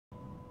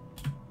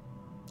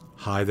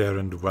Hi there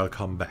and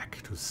welcome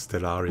back to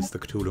Stellaris, the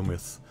Cthulhu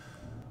Myth,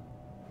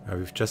 where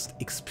we've just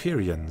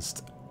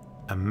experienced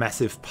a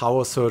massive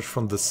power surge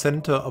from the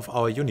center of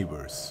our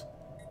universe.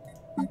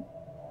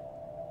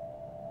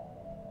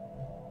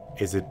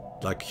 Is it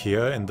like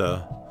here in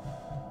the...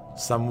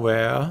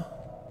 somewhere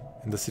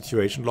in the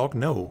situation log?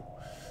 No.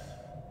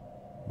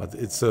 But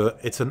it's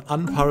an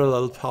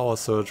unparalleled power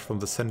surge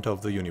from the center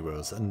of the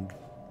universe, and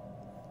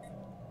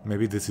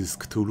maybe this is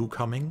Cthulhu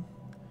coming?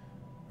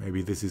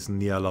 Maybe this is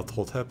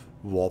Nyarlathotep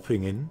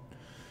warping in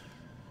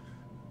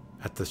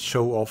at the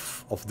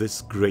show-off of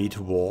this great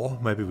war.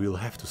 Maybe we'll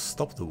have to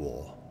stop the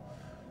war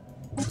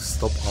to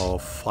stop our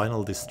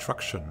final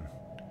destruction.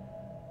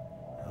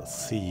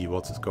 Let's see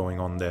what is going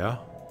on there.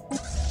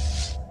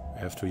 We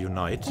have to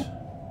unite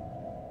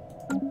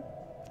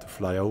to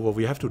fly over.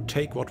 We have to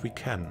take what we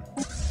can.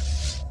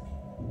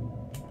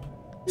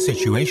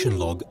 Situation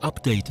log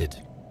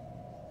updated.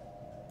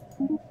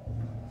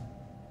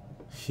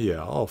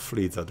 Yeah, our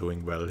fleets are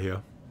doing well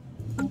here.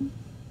 In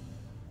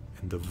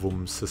the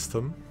WUM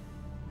system.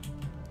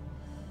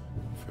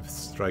 5th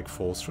Strike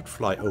Force should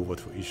fly over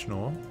to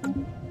Ishnor.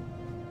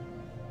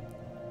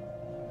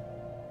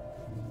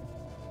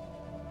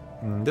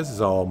 This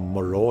is our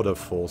Marauder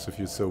force, if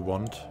you so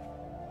want.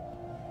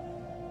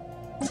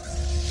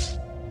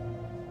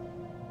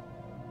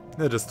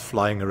 They're just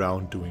flying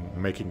around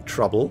making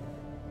trouble.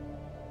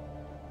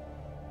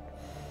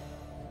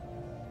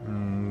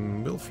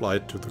 We'll fly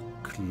to the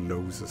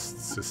closest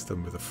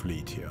system with a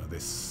fleet here,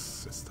 this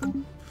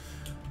system.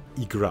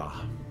 Igra.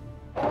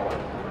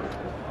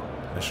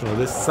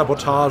 Nationalist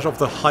sabotage of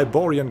the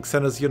Hyborian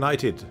Xenos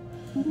United.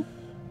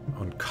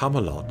 On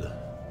Camelot.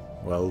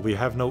 Well, we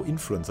have no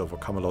influence over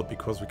Camelot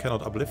because we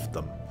cannot uplift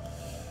them.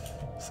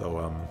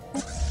 So,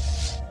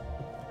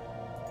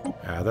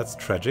 yeah, that's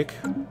tragic.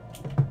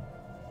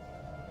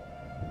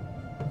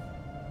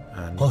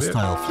 And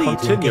hostile we're fleet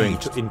continuing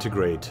engaged. to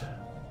integrate.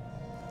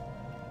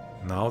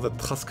 Now the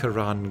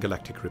Traskaran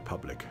Galactic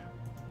Republic.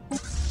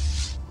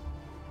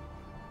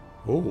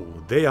 Oh,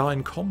 they are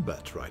in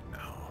combat right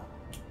now.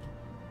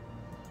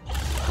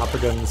 Up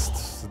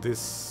against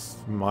this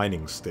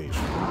mining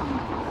station.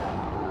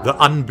 The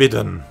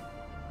Unbidden.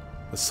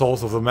 The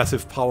source of the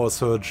massive power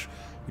surge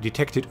we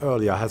detected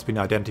earlier has been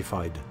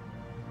identified.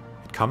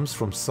 It comes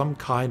from some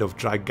kind of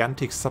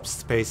gigantic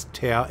subspace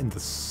tear in the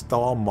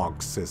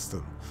Starmog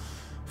system.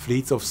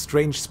 Fleets of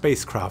strange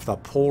spacecraft are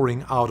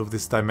pouring out of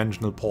this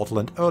dimensional portal,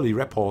 and early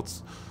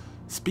reports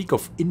speak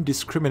of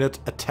indiscriminate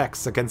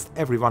attacks against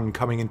everyone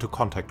coming into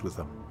contact with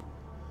them.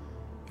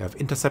 We have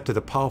intercepted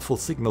a powerful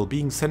signal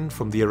being sent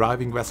from the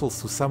arriving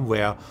vessels to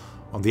somewhere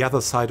on the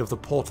other side of the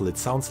portal. It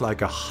sounds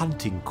like a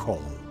hunting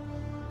call.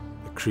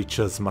 The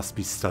creatures must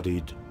be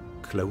studied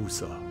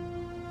closer.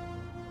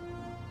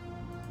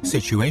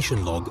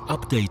 Situation log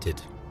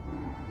updated.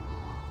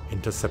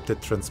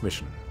 Intercepted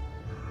transmission.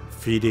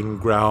 Feeding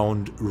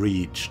ground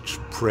reached,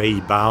 prey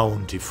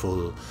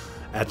bountiful.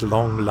 At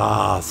long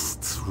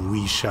last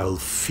we shall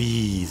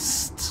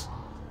feast.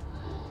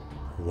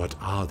 What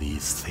are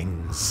these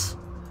things?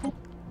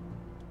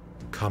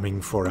 Coming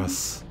for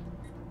us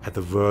at the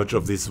verge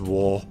of this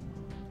war?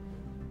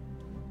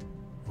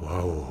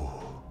 Whoa.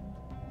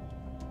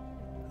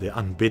 The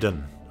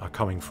Unbidden are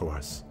coming for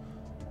us.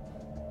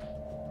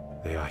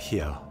 They are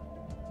here.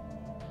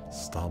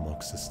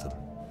 Starmog system.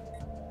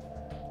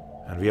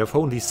 And we have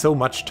only so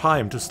much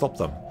time to stop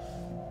them.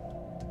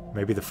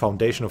 Maybe the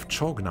foundation of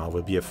Chognar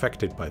will be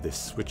affected by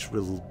this, which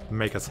will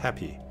make us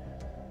happy.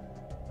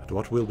 But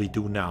what will we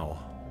do now?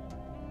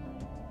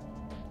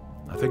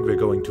 I think we're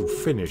going to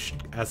finish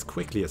as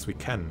quickly as we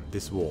can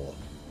this war.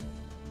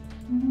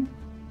 And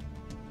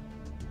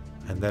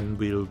then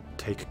we'll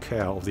take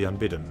care of the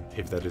Unbidden,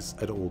 if that is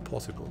at all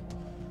possible.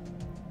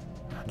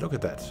 And look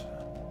at that.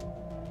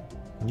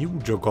 New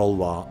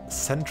Jogolwa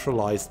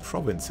centralized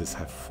provinces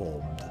have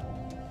formed.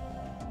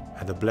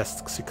 And a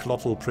blessed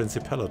Xyclotl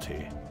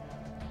Principality.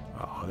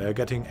 Oh, they're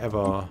getting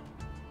ever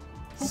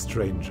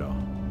stranger.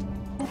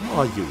 Who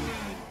are you?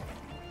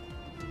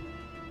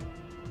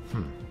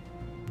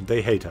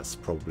 They hate us,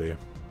 probably.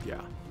 Yeah.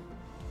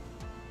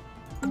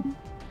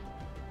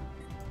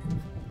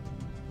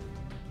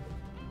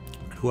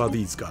 Who are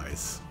these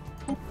guys?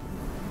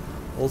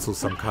 Also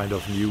some kind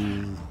of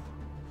new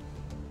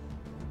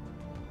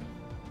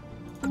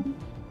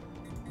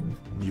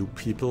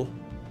people.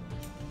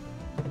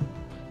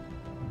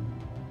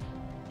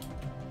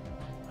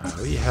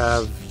 We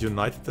have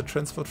united the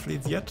transport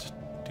fleets yet?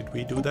 Did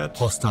we do that?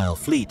 Hostile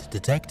fleet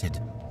detected.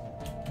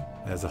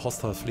 There's a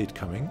hostile fleet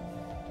coming.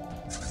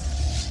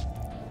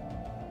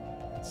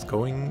 It's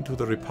going to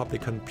the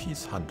Republican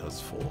Peace Hunters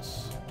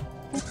force.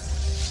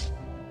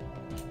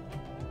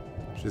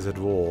 She's at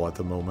war at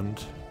the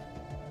moment.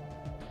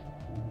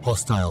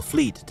 Hostile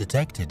fleet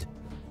detected.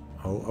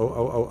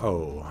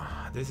 Oh.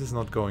 This is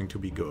not going to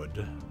be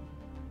good.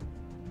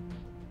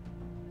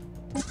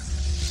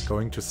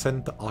 Going to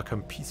send the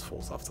Arkham Peace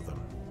Force after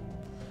them.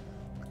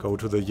 Go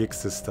to the Yig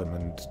system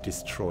and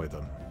destroy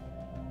them.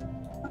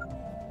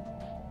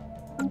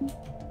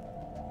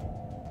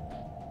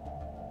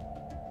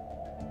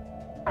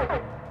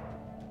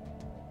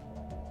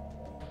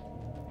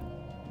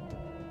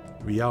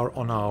 We are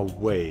on our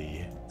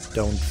way.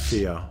 Don't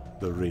fear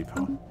the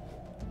Reaper.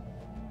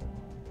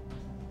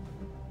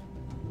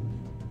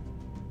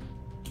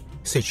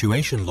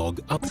 Situation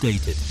log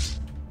updated.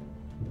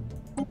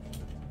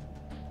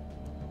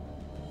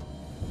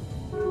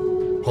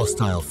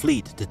 Hostile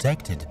fleet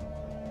detected.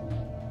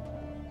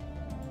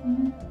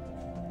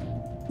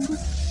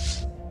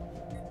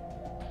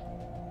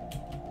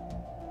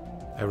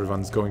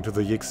 Everyone's going to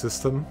the Yig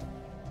system.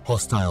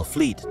 Hostile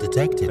fleet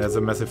detected. There's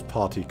a massive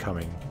party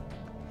coming.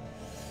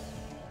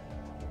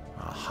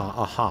 Aha,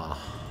 aha.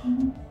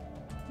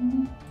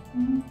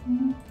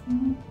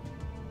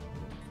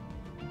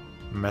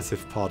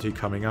 Massive party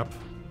coming up.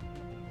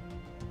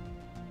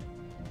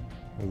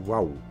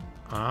 Wow.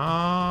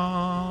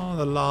 Ah,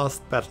 the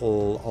last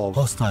battle of...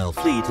 Hostile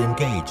fleet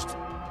engaged.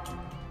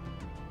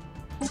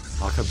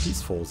 Arkham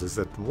Peace Force is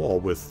at war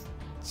with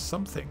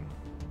something.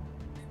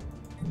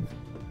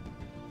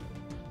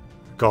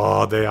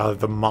 God, they are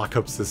the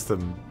markup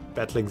system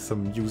battling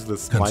some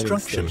useless mining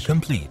Construction station.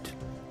 complete.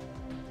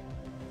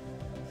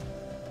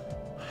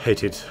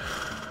 Hate it.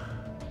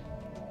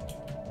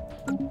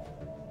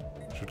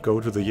 Should go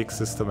to the Yig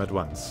system at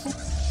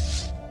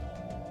once.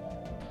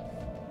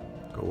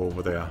 Go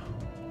over there.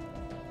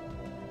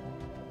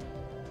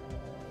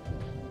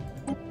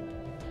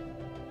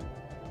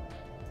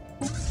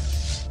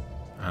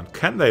 And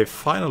can they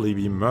finally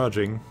be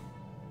merging?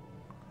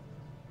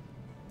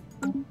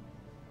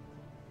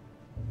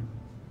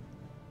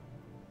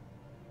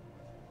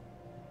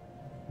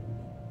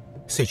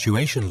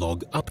 Situation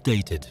log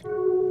updated.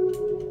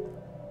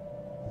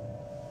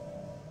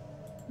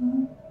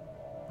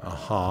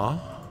 Aha.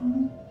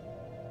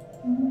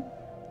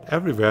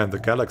 Everywhere in the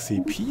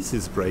galaxy, peace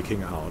is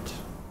breaking out.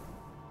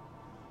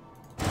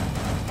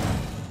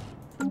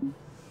 And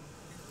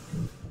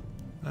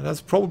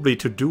that's probably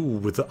to do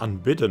with the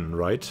Unbidden,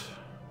 right?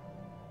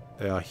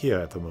 They are here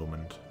at the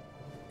moment.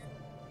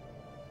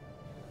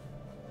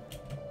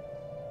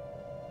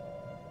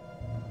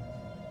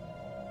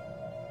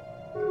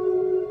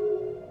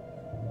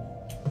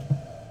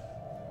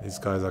 These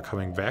guys are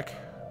coming back.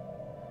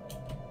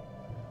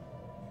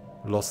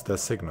 Lost their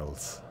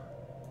signals.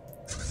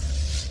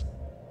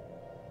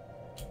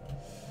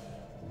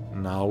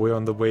 Now we're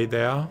on the way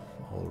there.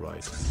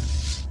 Alright.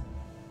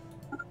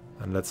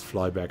 And let's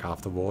fly back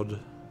afterward.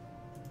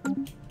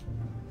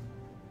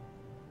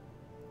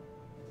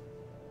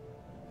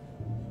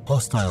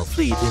 Hostile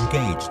fleet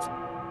engaged.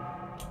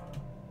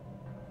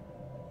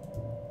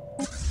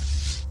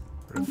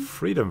 The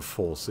Freedom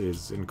Force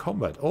is in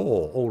combat.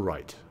 Oh,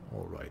 alright.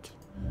 Alright.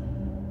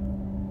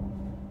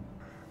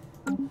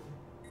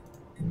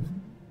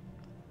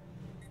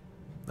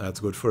 That's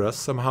good for us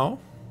somehow.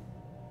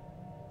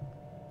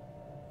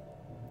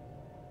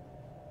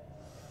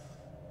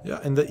 Yeah,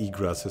 in the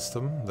Igra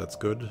system. That's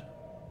good.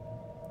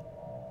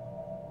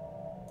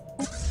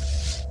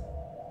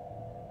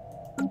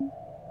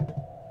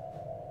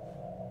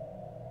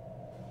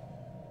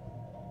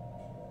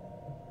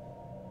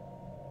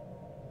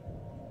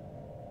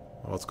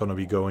 What's gonna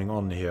be going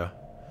on here?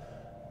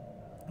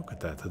 Look at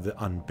that, the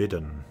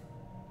Unbidden.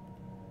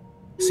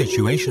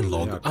 Situation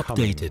log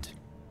updated.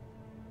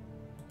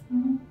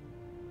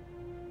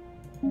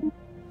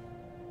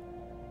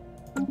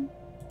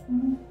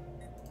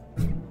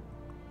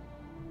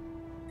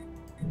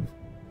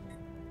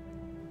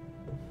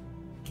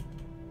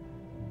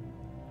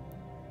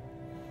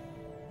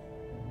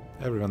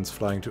 Everyone's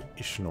flying to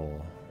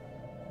Ishnor.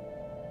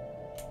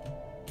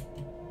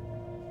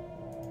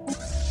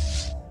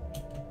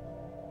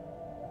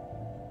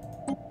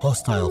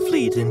 Hostile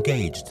fleet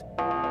engaged.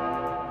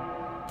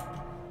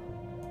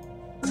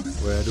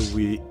 Where do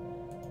we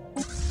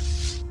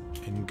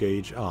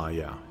engage? Ah,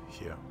 yeah,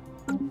 here.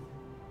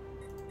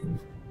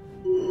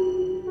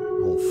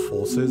 More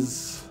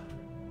forces.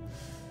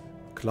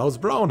 Klaus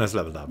Brown has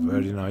leveled up.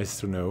 Very nice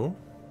to know.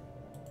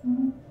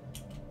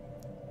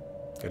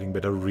 Getting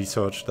better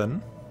research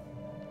then.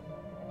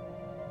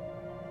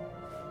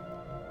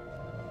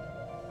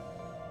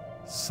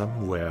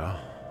 Somewhere.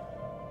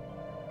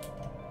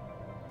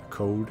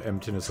 Cold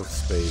emptiness of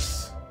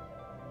space.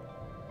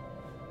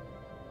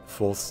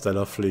 Fourth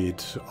stellar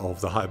fleet of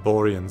the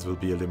Hyborians will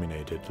be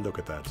eliminated. Look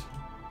at that.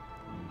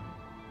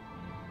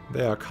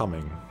 They are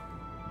coming.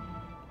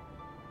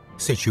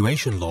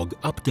 Situation log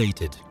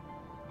updated.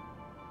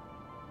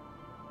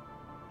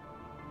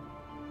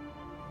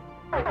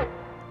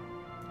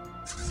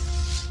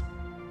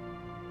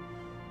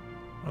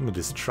 On a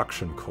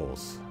destruction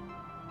course.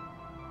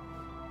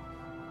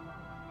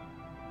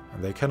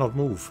 And they cannot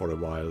move for a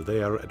while.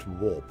 They are at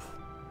warp.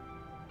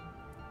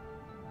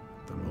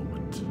 At the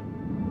moment.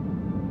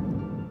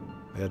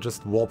 They are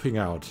just warping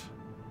out.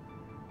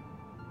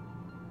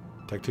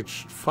 Detected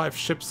 5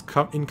 ships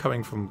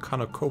incoming from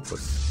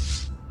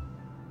Kanakopus.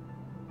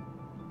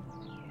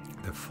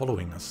 They're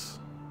following us.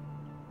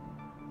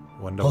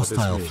 Wonder what this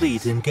Hostile means.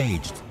 fleet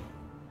engaged.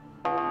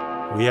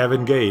 We have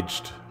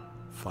engaged.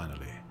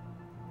 Finally.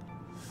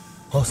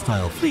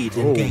 Hostile fleet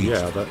Oh engaged.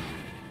 yeah, that...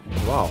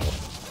 Wow.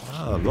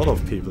 Ah, a lot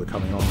of people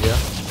coming on here.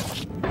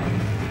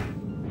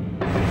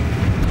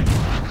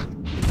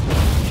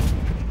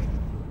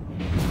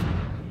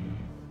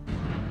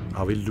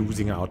 Are we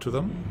losing out to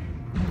them?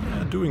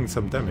 Doing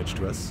some damage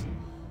to us.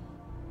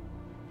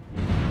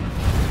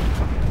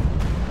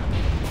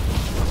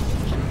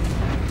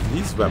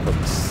 These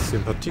weapons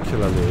in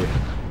particularly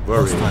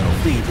worrying. Hostile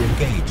fleet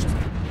engaged.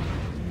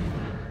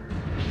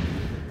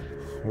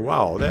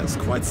 Wow, there's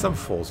quite some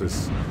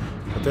forces,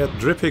 but they're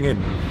dripping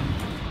in.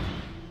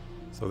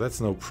 So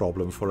that's no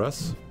problem for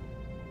us.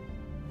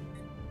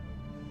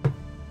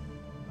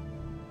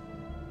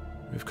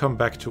 We've come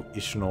back to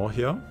Ishnor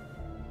here.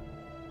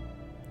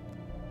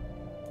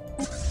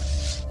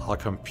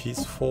 Arkham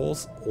Peace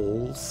Force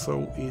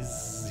also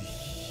is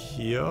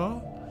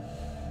here.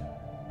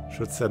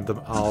 Should send them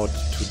out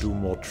to do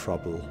more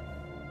trouble.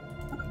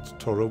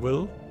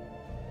 Torowil.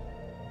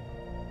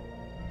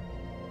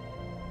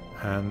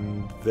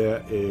 And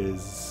there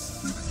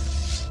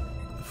is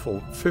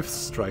the 5th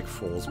Strike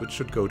Force, which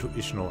should go to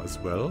Ishnor as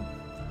well.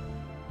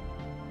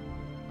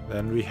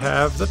 Then we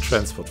have the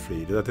Transport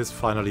Fleet that is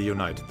finally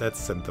united. Let's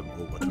send them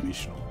over to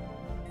Ishnor.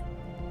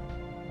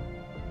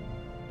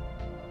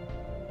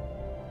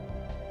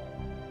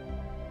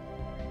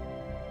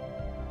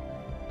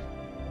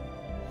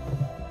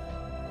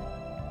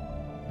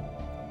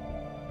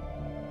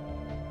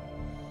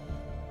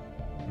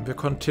 We're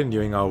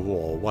continuing our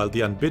war, while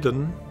the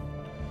Unbidden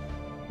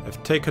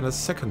have taken a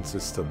second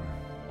system.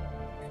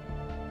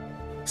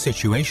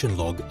 Situation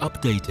log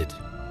updated.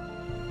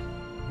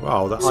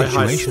 Wow, the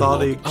High Star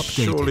League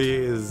surely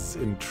is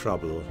in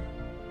trouble.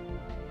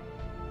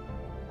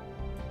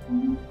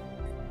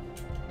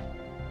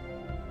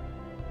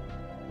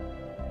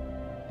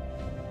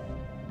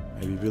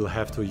 Maybe we'll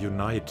have to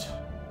unite.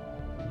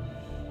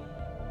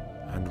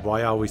 And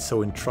why are we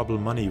so in trouble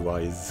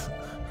money-wise?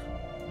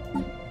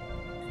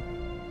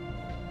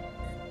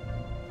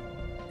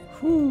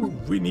 Whew,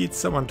 we need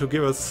someone to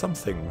give us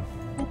something.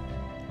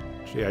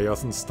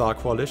 Giayosen Star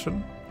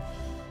Coalition?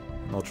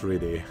 Not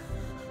really.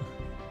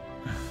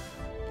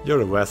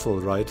 You're a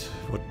vassal, right?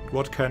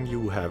 What can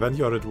you have? And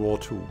you're at war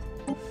too.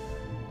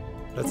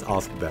 Let's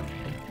ask them.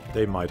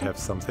 They might have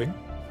something.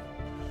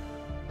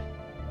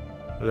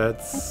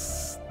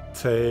 Let's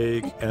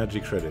take energy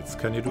credits.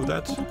 Can you do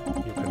that?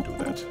 You can do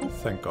that.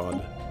 Thank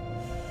God.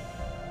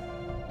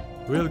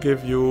 We'll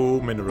give you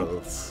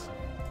minerals.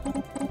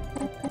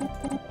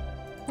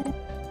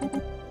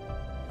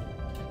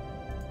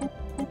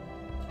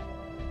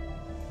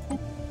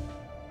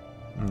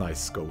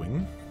 Nice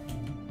going.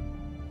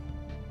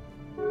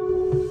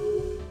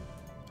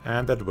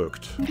 And that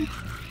worked.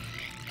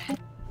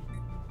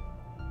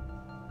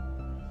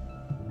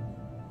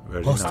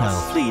 Very Hostile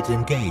nice. fleet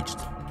engaged.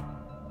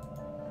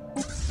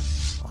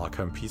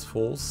 Arkham Peace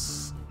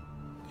Force.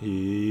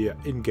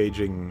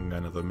 Engaging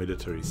another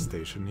military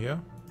station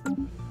here.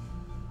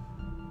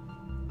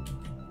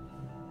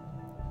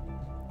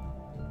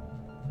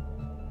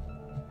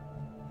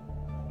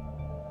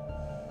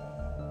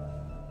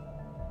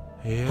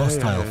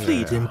 Hostile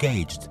fleet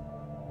engaged.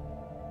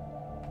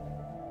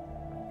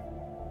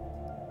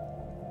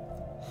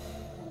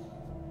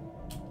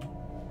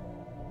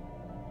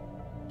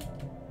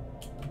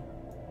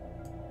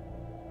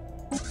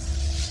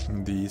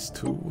 These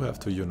two have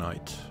to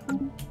unite.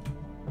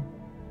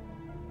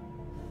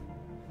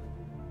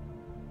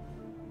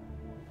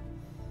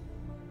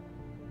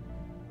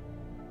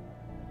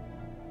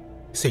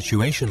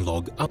 Situation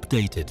log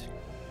updated.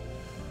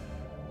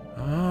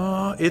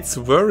 It's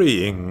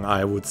worrying,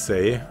 I would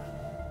say.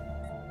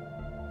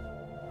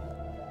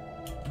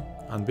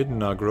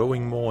 Unbidden are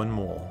growing more and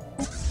more.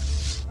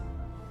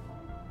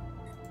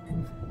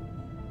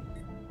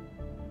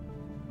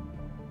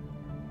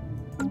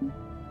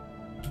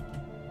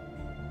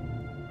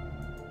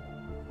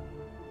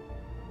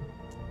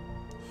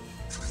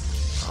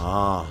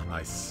 Ah,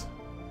 nice.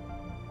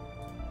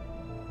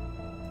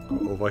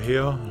 Go over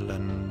here,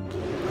 land,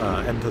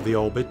 enter the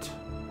orbit.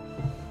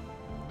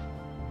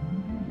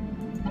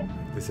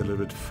 This a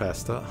little bit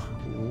faster.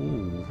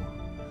 Ooh.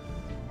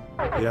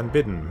 The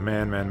Unbidden.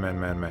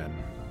 Man.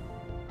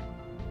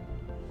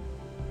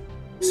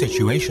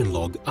 Situation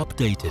log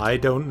updated. I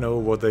don't know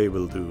what they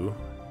will do.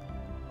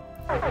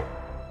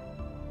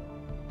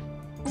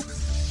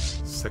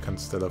 Second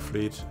Stellar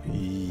Fleet.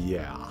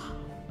 Yeah.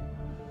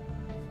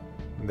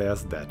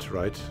 There's that,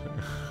 right?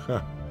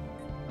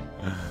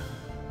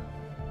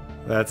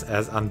 That's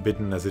as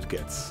unbidden as it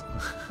gets.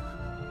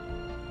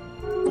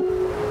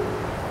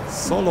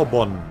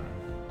 Solobon.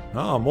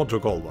 Ah,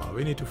 Montogolwa.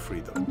 We need to free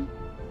them.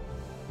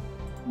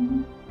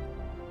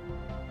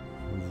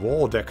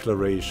 War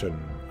Declaration.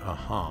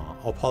 Aha.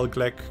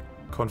 Opal-Glek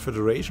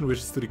Confederation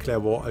wishes to declare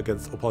war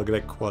against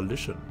Opal-Glek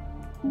Coalition.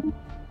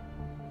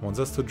 Wants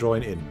us to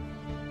join in.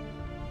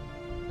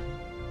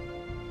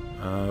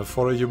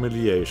 For a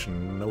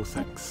humiliation. No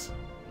thanks.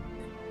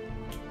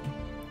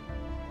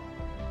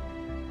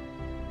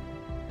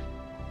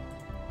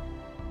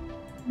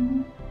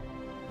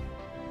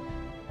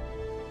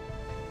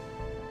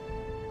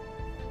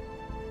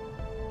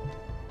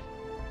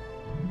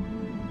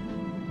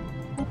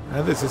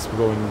 And this is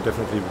going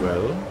definitely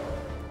well.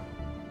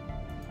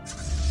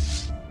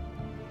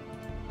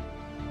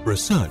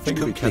 Research I think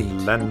complete. we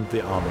can land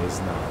the armies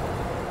now.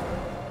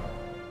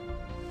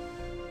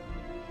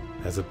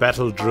 There's a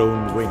battle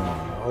drone wing.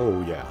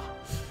 Oh yeah.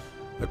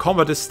 The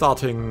combat is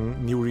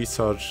starting. New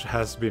research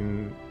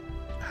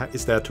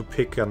is there to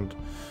pick, and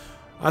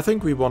I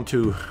think we want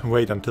to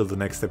wait until the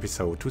next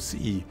episode to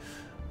see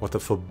what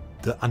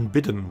the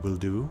Unbidden will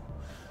do.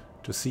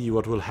 To see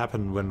what will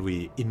happen when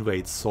we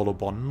invade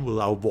Solobon. Will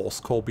our war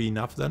score be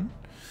enough then?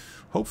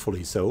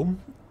 Hopefully so.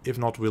 If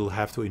not, we'll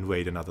have to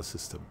invade another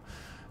system.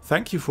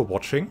 Thank you for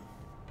watching.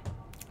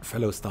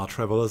 Fellow Star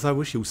Travelers, I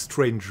wish you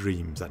strange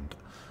dreams, and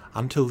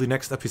until the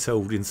next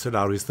episode in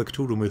Stellaris, the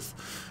Cthulhu Myth,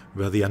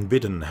 where the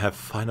Unbidden have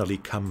finally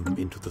come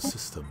into the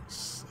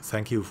systems.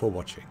 Thank you for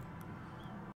watching.